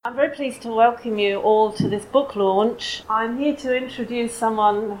I'm very pleased to welcome you all to this book launch. I'm here to introduce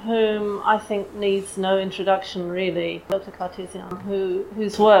someone whom I think needs no introduction really, Dr. Khartouzian,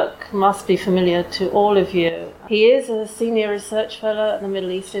 whose work must be familiar to all of you. He is a senior research fellow at the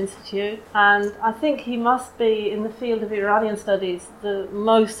Middle East Institute, and I think he must be, in the field of Iranian studies, the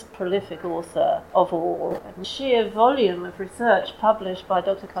most prolific author of all. The sheer volume of research published by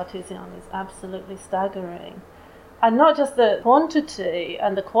Dr. Khartouzian is absolutely staggering. And not just the quantity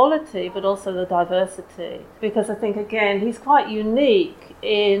and the quality, but also the diversity. Because I think, again, he's quite unique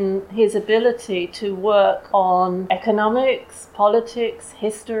in his ability to work on economics, politics,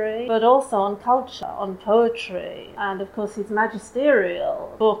 history, but also on culture, on poetry. And of course, his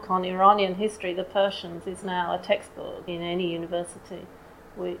magisterial book on Iranian history, The Persians, is now a textbook in any university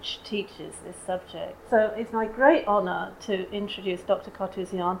which teaches this subject. So it's my great honour to introduce Dr.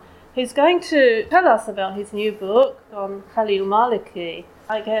 Khartouzian, who's going to tell us about his new book on Khalil Maliki.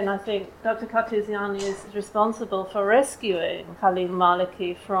 Again, I think Dr. Khartouzian is responsible for rescuing Khalil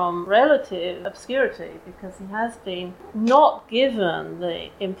Maliki from relative obscurity because he has been not given the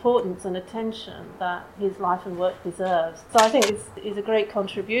importance and attention that his life and work deserves. So I think this is a great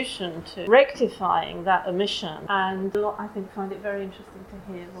contribution to rectifying that omission, and I think find it very interesting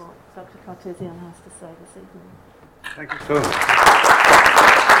to hear what Dr. Khartouzian has to say this evening. Thank you so much.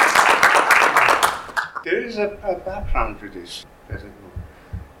 There is a background to this, not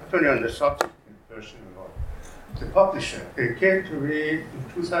only on the subject in Persian law. The publisher, it came to me in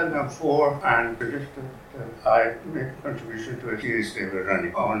 2004 and suggested that I make a contribution to a series they were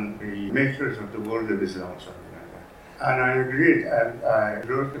running on the makers of the world of Islam, something like that. And I agreed, and I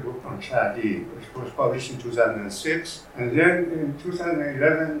wrote the book on Shadi, which was published in 2006. And then in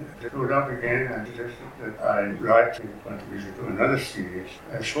 2011, they wrote up again and suggested that I write a contribution to another series,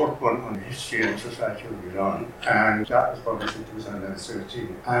 a short one on the history and society of Iran. And that was published in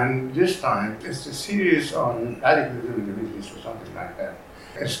 2013. And this time, it's a series on radicalism in the Middle East or something like that.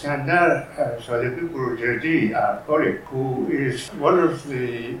 Iskandar Salehi-Burjerdi, our colleague, who is one of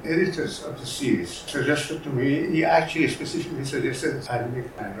the editors of the series, suggested to me, he actually specifically suggested I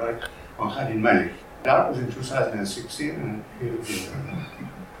write on Khalil Malik. That was in 2016, and he was in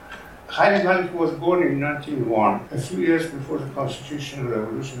Khalil Malik was born in 1901, a few years before the Constitutional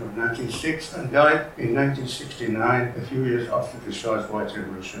Revolution of 1906, and died in 1969, a few years after the Shah's White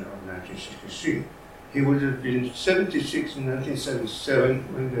Revolution of 1963. He would have been 76 in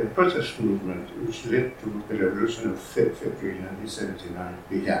 1977 when the protest movement, which led to the revolution of February 1979,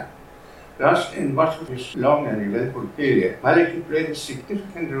 began. Thus, in much of his long and eventful period, Maliki played a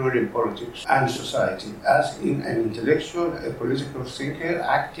significant role in politics and society, as in an intellectual, a political thinker,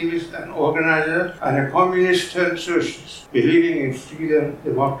 activist and organizer, and a communist turned socialist, believing in freedom,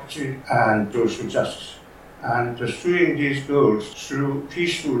 democracy and social justice, and pursuing these goals through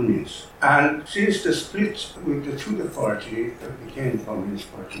peaceful means. And since the split with the Tudeh party that became the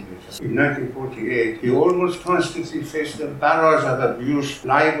Communist Party in 1948, he almost constantly faced a barrage of abuse,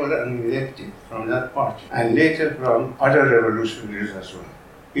 libel and invective from that party, and later from other revolutionaries as well.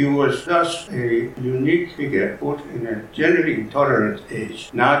 He was thus a unique figure, both in a generally intolerant age,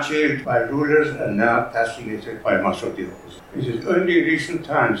 now jailed by rulers and now castigated by much of the opposition. It is only in recent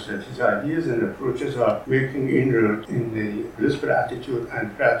times that his ideas and approaches are making inroads in the political attitude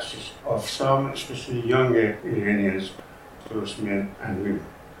and practice of some, especially younger Iranians, both men and women.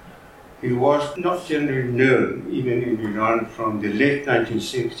 He was not generally known, even in Iran, from the late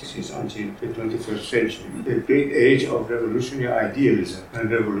 1960s until the 21st century, the great age of revolutionary idealism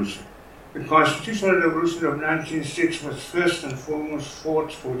and revolution. The Constitutional Revolution of 1906 was first and foremost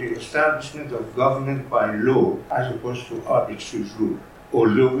fought for the establishment of government by law as opposed to arbitrary rule,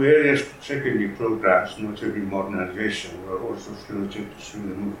 although various secondary programs, notably modernization, were also floated through the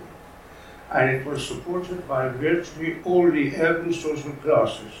movement. And it was supported by virtually all the urban social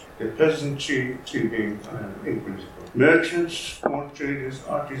classes, the peasantry still being in principle. Merchants, small traders,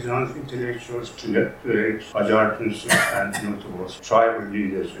 artisans, intellectuals, clerics, Hajar princes and notables, tribal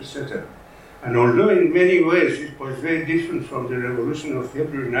leaders, etc. And although in many ways it was very different from the revolution of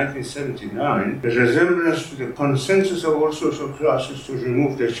February 1979, the resemblance to the consensus of all social classes to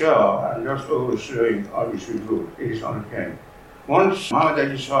remove the Shah and thus overthrowing arbitrary rule is uncanny. Once Muhammad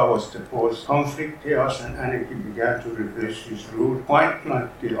Ali Shah was deposed, conflict, chaos, and anarchy began to replace his rule, quite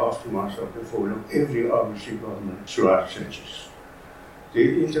like the aftermath of the fall of every arbitrary government throughout centuries.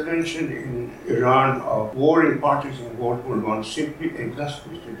 The intervention in Iran of warring parties in World War I simply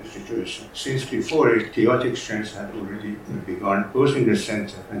exacerbated the situation, since before it, chaotic strengths had already begun, both in the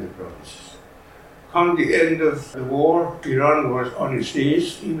center and the provinces. Come the end of the war, Iran was on its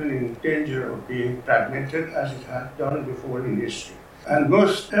knees, even in danger of being fragmented as it had done before in history. and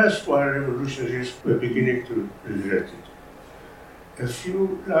most erstwhile revolutionaries were beginning to regret it. A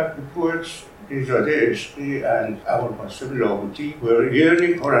few, like the poets Nejadeh Ishqi and Abul Qasim Lahoti, were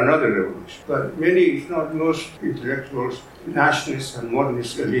yearning for another revolution. But many, if not most, intellectuals, nationalists and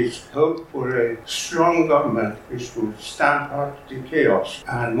modernist elites hoped for a strong government which would stamp out the chaos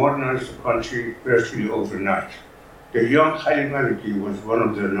and modernize the country virtually overnight. The young Khalil Maliki was one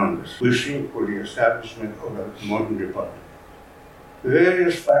of their numbers, wishing for the establishment of a modern republic.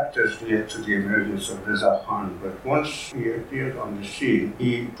 Various factors led to the emergence of Reza Khan, but once he appeared on the scene,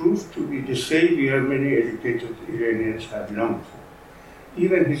 he proved to be the savior many educated Iranians had longed for.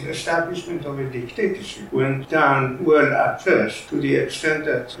 Even his establishment of a dictatorship went down well at first, to the extent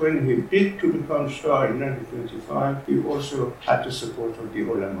that when he bid to become Shah in 1925, he also had the support of the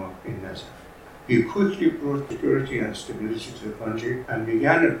ulama in Najaf. He quickly brought security and stability to the country and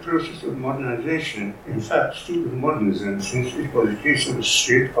began a process of modernization, in fact, student modernism, since it was a case of a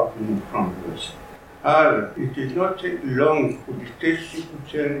straight copying from the West. However, it did not take long for the dictatorship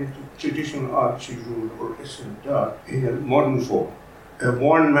to turn into traditional archie rule or Islam in a modern form. A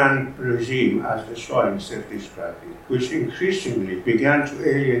one-man regime, as the Shah himself described it, which increasingly began to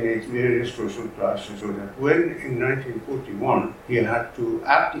alienate various social classes, so that when in 1941 he had to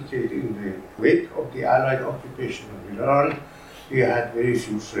abdicate in the wake of the Allied occupation of Iran, he had very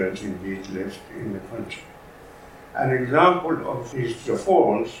few friends indeed left in the country. An example of his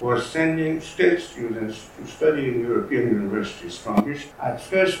reforms was sending state students to study in European universities, from which at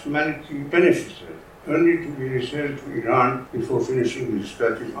first Maliki benefited, only to be returned to Iran before finishing his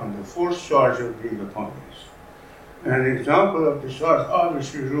studies on the forced charge of being a communist. An example of the Shah's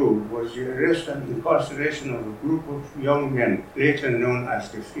arbitrary rule was the arrest and incarceration of a group of young men, later known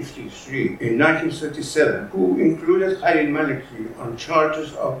as the 53, in 1937, who included Khalil Maliki on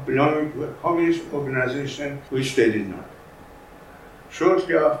charges of belonging to a communist organization, which they did not.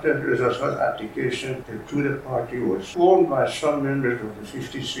 Shortly after Reza Shah's abdication, the Tudeh party was formed by some members of the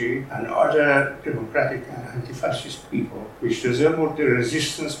 53 and other democratic and anti-fascist people, which resembled the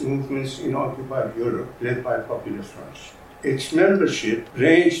resistance movements in occupied Europe led by Popular Front. Its membership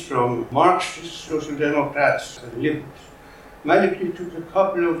ranged from Marxist social democrats and liberals. Maliki took a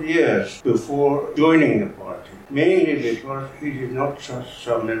couple of years before joining the party, mainly because he did not trust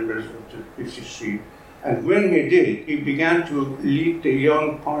some members of the 53. And when he did, he began to lead the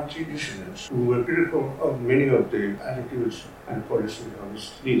young party dissidents who were critical of many of the attitudes and policies of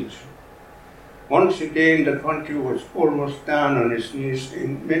his leadership. Once again, the country was almost down on its knees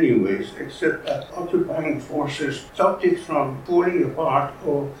in many ways, except that occupying forces stopped it from falling apart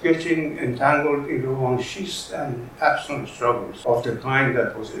or getting entangled in the revanchist and absent struggles of the kind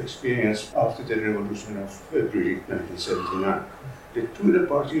that was experienced after the revolution of February 1979. The Tudeh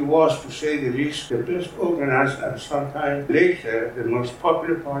party was, to say the least, the best organized and sometime later the most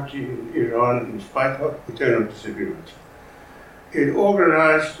popular party in Iran in spite of internal disagreements. It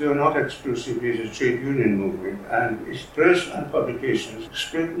organized, though not exclusively, the trade union movement, and its press and publications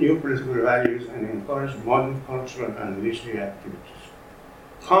spread new political values and encouraged modern cultural and literary activities.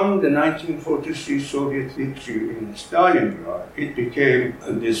 Come the 1943 Soviet victory in Stalingrad, it became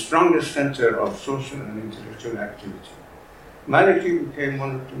the strongest center of social and intellectual activity. Maliki became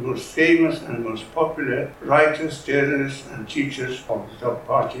one of the most famous and most popular writers, journalists, and teachers of the top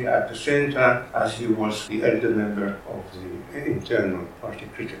party at the same time as he was the elder member of the internal party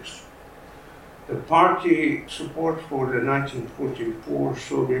critics. The party support for the 1944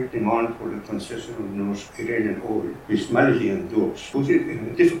 Soviet demand for the concession of North Iranian oil, which Maliki endorsed, put it in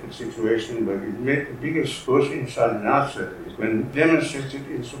a difficult situation, but it made the biggest push inside and outside of it when demonstrated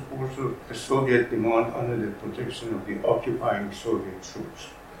in support of the Soviet demand under the protection of the occupying Soviet troops.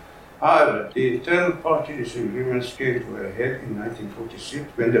 However, the internal party disagreements came to a head in 1946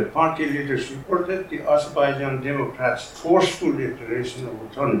 when the party leadership ordered the Azerbaijan Democrats' forceful declaration of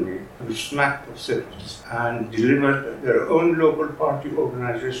autonomy, which smacked of separatists, and delivered their own local party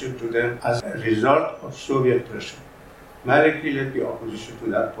organization to them as a result of Soviet pressure. Maliki led the opposition to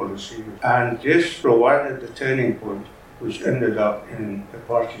that policy, and this provided the turning point which ended up in the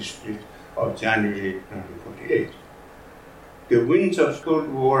party split of January 1948. The winds of Cold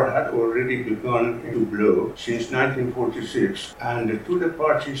War had already begun to blow since 1946, and the Tudeh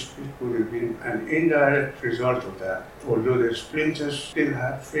party split would have been an indirect result of that, although the splinters still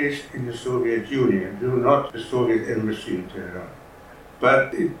had face in the Soviet Union, though not the Soviet embassy in Tehran.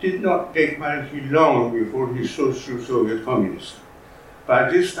 But it did not take Maliki long before he saw through Soviet communism. By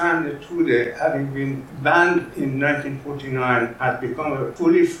this time, the Tudeh, having been banned in 1949, had become a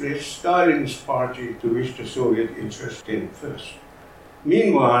fully fledged Stalinist party to which the Soviet interest came first.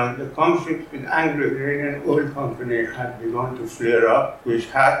 Meanwhile, the conflict with Anglo-Iranian Oil Company had begun to flare up, which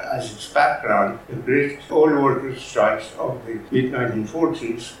had as its background the great oil workers' strikes of the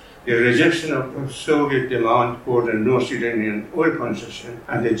mid-1940s, the rejection of the Soviet demand for the North Iranian oil concession,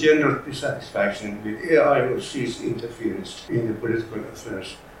 and the general dissatisfaction with AIOC's interference in the political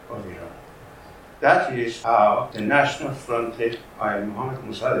affairs of Iran. That is how the National Front led by Mohammad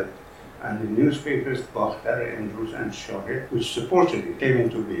Mossadegh and the newspapers Bakhtar, Emruz and Shahid, which supported it, came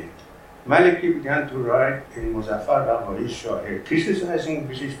into being. Maliki began to write in Muzaffar Baghai Shahid, criticizing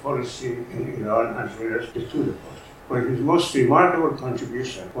British policy in Iran as well as the Tudeh Party. But his most remarkable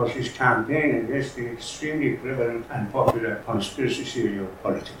contribution was his campaign against the extremely prevalent and popular conspiracy theory of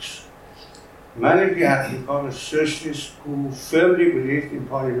politics. Maliki had become a socialist who firmly believed in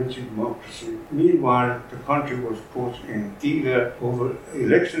parliamentary democracy. Meanwhile, the country was caught in fever over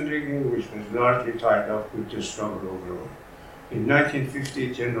election rigging, which was largely tied up with the struggle over oil. In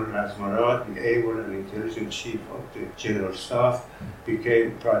 1950, General Razmarad, the able and intelligent chief of the General Staff,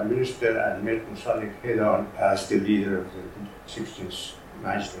 became Prime Minister and met Mossadegh head-on as the leader of the 16th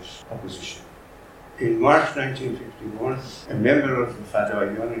Majlis opposition. In March 1951, a member of the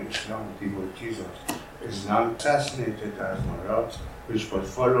Fada'iyan Islamic devotees of Islam assassinated Razmarad, which was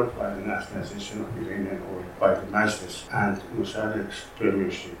followed by the nationalization of Iranian oil by the Majlis and Mossadegh's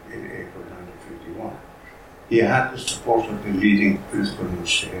premiership in April 1951. He had the support of the leading political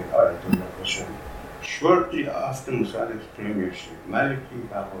mujtahid Ayatollah Khashoggi. Shortly after Mossadegh's premiership, Maliki,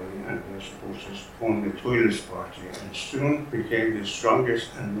 Baghai and their supporters formed the Toilist Party and soon became the strongest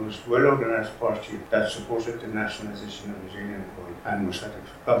and most well-organized party that supported the nationalization of Iranian oil and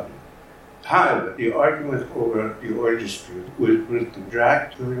Mossadegh's government. However, the argument over the oil dispute with Britain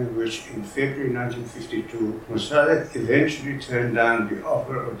dragged, during which in February 1952, Mossadegh eventually turned down the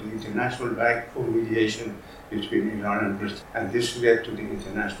offer of the International Bank for mediation between Iran and Britain, and this led to the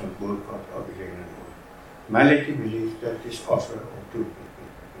international boycott of Iranian oil. Maliki believed that this offer of Britain.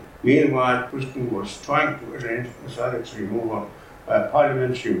 Meanwhile, Britain was trying to arrange Mossadegh's removal by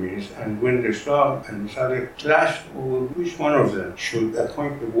parliamentary means, and when the Shah and Mossadegh clashed over which one of them should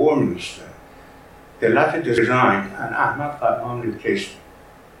appoint the war minister, the latter resigned and Ahmad Qahham replaced him.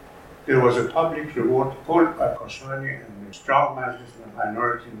 There was a public revolt called by Kashani and the strong Majlis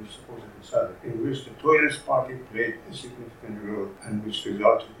minority which supported Mossadegh, in which the Toilist Party played a significant role and which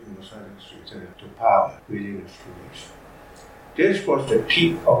resulted in Mossadegh's return to power within a few weeks. This was the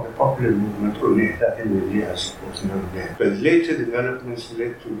peak of the popular movement only that in as it was known then. But later developments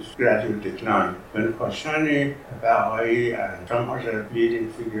led to its gradual decline when Kashani, Baghai and some other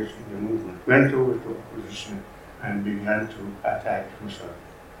leading figures in the movement went over to opposition and began to attack Mossadegh.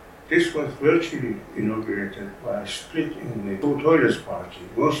 This was virtually inaugurated by a split in the Toilist Party,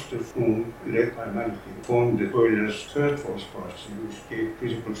 most of whom, led by Maliki, formed the Toilist Third Force Party, which gave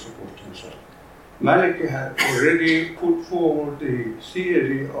critical support to Mossadegh. Maliki had already put forward the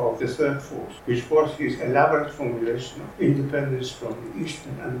theory of the Third Force, which was his elaborate formulation of independence from the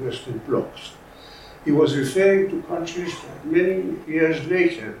Eastern and Western blocs. He was referring to countries that many years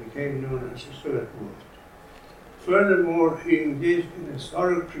later became known as the Third World. Furthermore, he engaged in a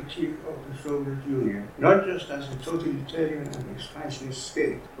thorough critique of the Soviet Union, not just as a totalitarian and expansionist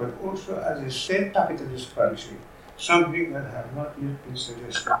state, but also as a state capitalist country, something that had not yet been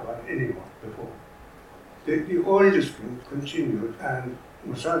suggested by anyone before. The oil dispute continued, and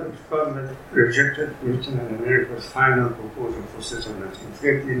Mossadegh's government rejected Britain and America's final proposal for settlement in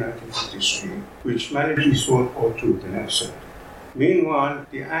February 1953, which Maliki sought or took the next step. Meanwhile,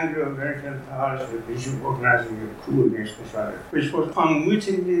 the Anglo-American powers were busy organizing a coup against Mossadegh, which was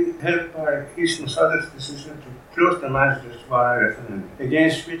unwittingly helped by Mossadegh's decision to close the Majlis via referendum,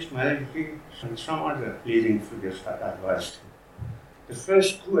 against which Maliki and some other leading figures had advised him. The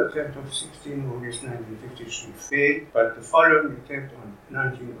first coup attempt of 16 August 1953 failed, but the following attempt on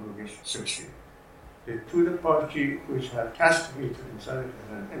 19 August succeeded. The Tudeh Party, which had castigated Mossadegh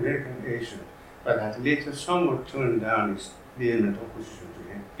as an American agent, but had later somewhat toned down its vehement opposition to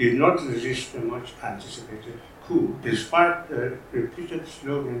him, did not resist the much anticipated coup, despite the repeated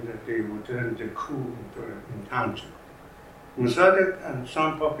slogan that they would turn the coup into an encounter. Mossadegh and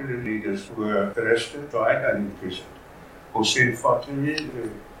some popular leaders were arrested, tried, and imprisoned. Hossein Fatemi, the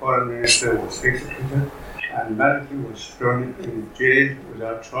foreign minister, was executed, and Maliki was thrown in jail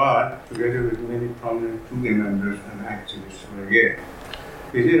without trial, together with many prominent Tudeh members and activists of the year.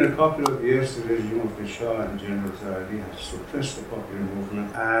 Within a couple of years, the regime of the Shah and General Zahedi had suppressed the popular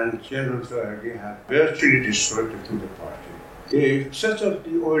movement, and General Zahedi had virtually destroyed the Tudeh Party. They settled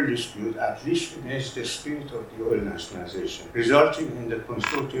the oil dispute, at least against the spirit of the oil nationalization, resulting in the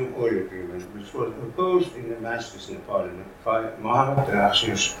Consortium Oil Agreement, which was opposed in the Majlis in the Parliament by Mohammad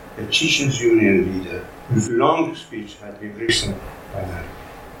Darakshi, the Chechen's union leader, whose long speech had been written by Malik.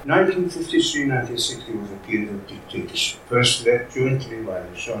 1953-1960 was a period of dictatorship, first led jointly by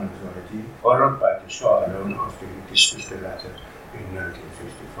the Shah Nazarudi, followed by the Shah alone after he dismissed the latter in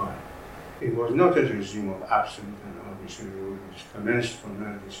 1955. It was not a regime of absolute and arbitrary rule which commenced from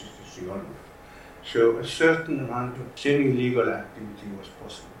 1963 onward, so a certain amount of semi-legal activity was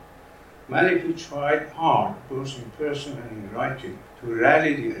possible. Maliki tried hard, both in person and in writing, to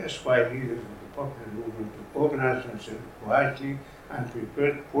rally the SY leaders of the popular movement to organize themselves quietly and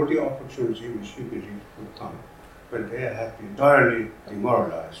prepared for the opportunity which he believed would come, but they had been thoroughly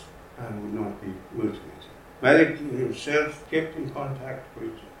demoralized and would not be motivated. Maliki himself kept in contact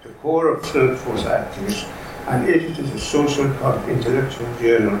with the core of Third Force activists and edited a social intellectual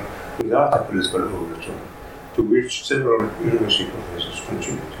journal without a political overtone, to which several university professors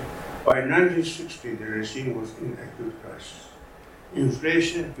contributed. By 1960, the regime was in acute crisis.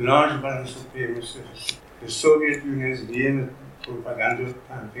 Inflation, large balance of payments, the Soviet Union's vehement propaganda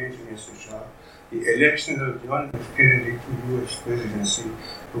campaigns against the Shah, the election of John F. Kennedy to the U.S. presidency,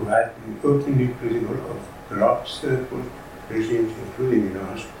 who had been openly critical of corrupt Third Force regimes, including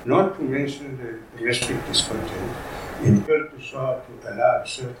Iran's, not to mention the domestic discontent, impelled the Shah to allow a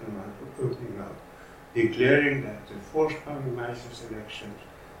certain amount of opening up, declaring that the forthcoming Majlis elections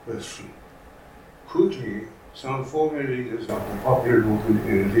were free. Quickly, some former leaders of the popular movement,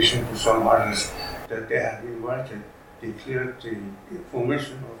 in addition to some others that they had invited, declared the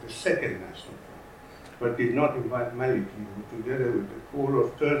formation of the Second National Front, but did not invite Maliki, who, together with the core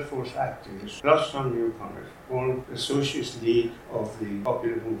of Third Force activists, plus some newcomers, formed the Socialist League of the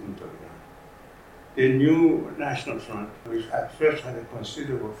Popular Movement of Iran. The new National Front, which at first had a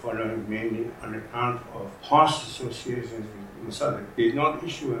considerable following mainly on account of past associations with Mossadegh, did not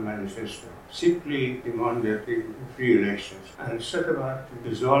issue a manifesto, simply demanded the free elections and set about to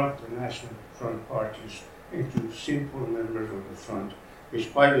dissolve the National Front parties into simple members of the front,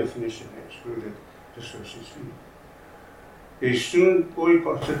 which by definition excluded the Socialist League. They soon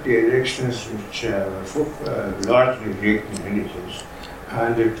boycotted the elections, which were largely rigged in any case,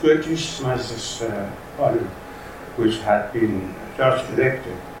 and the 20th Majlis Parliament, which had been just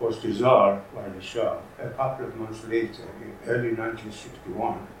elected, was dissolved by the Shah a couple of months later, in early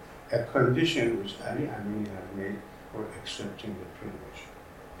 1961, a condition which Ali Amini had made for accepting the privilege.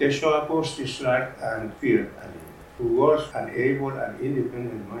 The Shah both disliked and feared Ali, who was an able and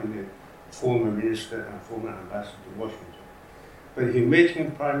independent-minded former minister and former ambassador to Washington. But he made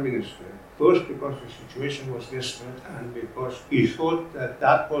him prime minister, both because the situation was desperate and because he thought that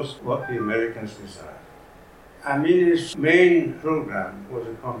that was what the Americans desired. Amini's main program was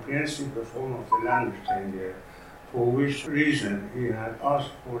a comprehensive reform of the land tenure, for which reason he had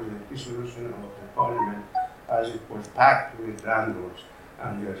asked for the dissolution of the parliament as it was packed with landlords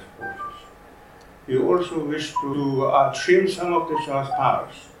and their supporters. He also wished to trim some of the Shah's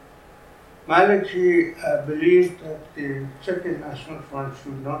powers. Maliki believed that the Second National Front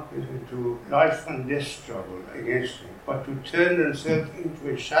should not get into life and death struggle against him, but to turn themselves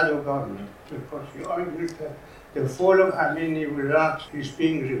into a shadow government, because he argued that the fall of Amini without his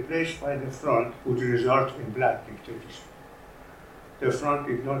being replaced by the Front would result in black dictatorship. The Front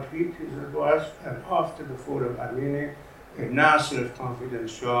did not heed his advice, and after the fall of Amini, a now self-confident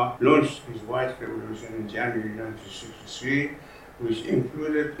Shah launched his White Revolution in January 1963, which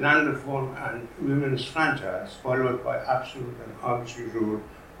included land reform and women's franchise, followed by absolute and arbitrary rule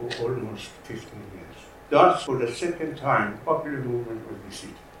for almost 15 years. Thus, for the second time, the popular movement was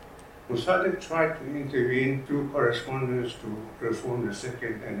defeated. Mossadegh tried to intervene through correspondence to reform the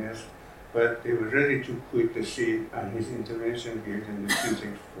Second NS, but they were ready to quit the scene, and his intervention gave them the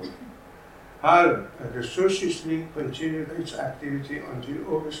pretext for it. However, the Socialist League continued its activity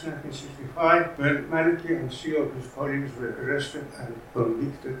until August 1965, when Maliki and 3 of his colleagues were arrested and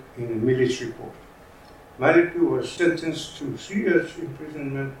convicted in a military court. Maliki was sentenced to 3 years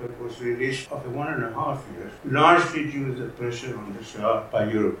imprisonment but was released after 1.5 years, largely due to the pressure on the Shah by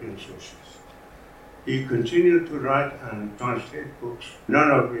European socialists. He continued to write and translate books, none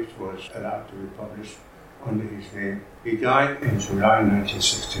of which was allowed to be published under his name. He died in July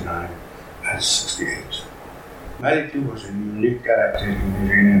 1969. At 68. Maliki was a unique character in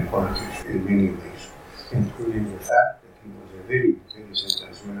Iranian politics in many ways, including the fact that he was a very intelligent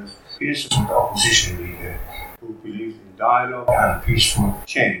as well as principled opposition leader who believed in dialogue and peaceful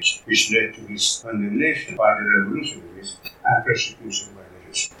change, which led to his condemnation by the revolutionaries and persecution by the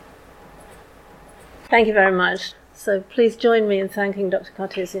regime. Thank you very much. So please join me in thanking Dr.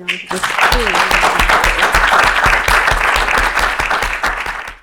 Cartesian.